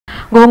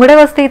घोंगडे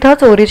वस्ती इथं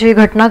चोरीची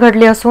घटना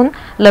घडली असून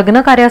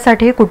लग्न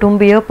कार्यासाठी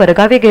कुटुंबीय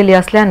परगावी गेली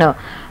असल्यानं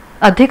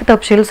अधिक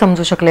तपशील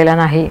समजू शकलेला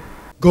नाही।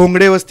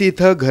 घोंगडे वस्ती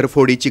इथं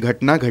घरफोडीची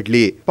घटना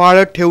घडली।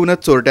 पाळत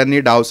ठेवूनच चोरट्यांनी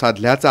डाव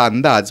साधल्याचा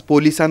अंदाज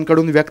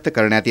पोलिसांकडून व्यक्त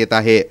करण्यात येत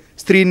आहे।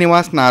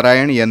 श्रीनिवास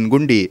नारायण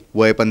यनगुंडी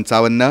वय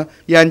 55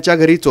 यांच्या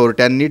घरी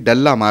चोरट्यांनी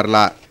डल्ला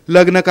मारला।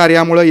 लग्न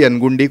कार्यामुळे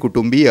यनगुंडी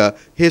कुटुंबीय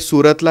हे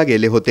सुरतला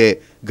गेले होते।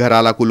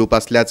 घराला कुलूप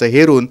असल्याचं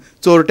हेरून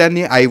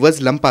चोरट्यांनी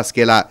ऐवज लंपास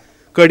केला।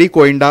 कडी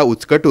कोंडा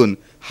उचकटून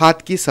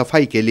हात की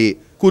सफाई केली।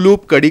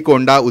 कुलूप कडी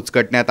कोंडा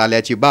उचकटण्यात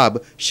आल्याची बाब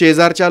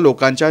शेजारच्या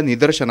लोकांच्या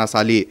निदर्शनास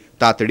आली।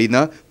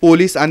 तातडीनं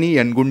पोलीस आणि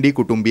यनगुंडी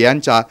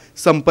कुटुंबियांचा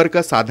संपर्क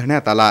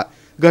साधण्यात आला।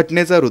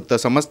 घटनेचं वृत्त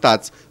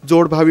समजताच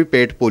जोडभावी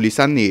पेठ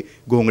पोलिसांनी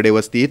घोंगडे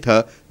वस्ती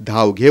इथं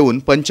धाव घेऊन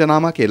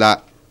पंचनामा केला।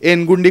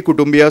 यनगुंडी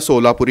कुटुंबीय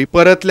सोलापुरी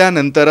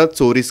परतल्यानंतरच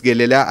चोरीस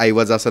गेलेल्या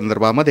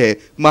ऐवजासंदर्भामध्ये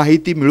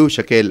माहिती मिळू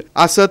शकेल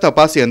असं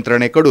तपास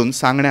यंत्रणेकडून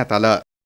सांगण्यात आलं।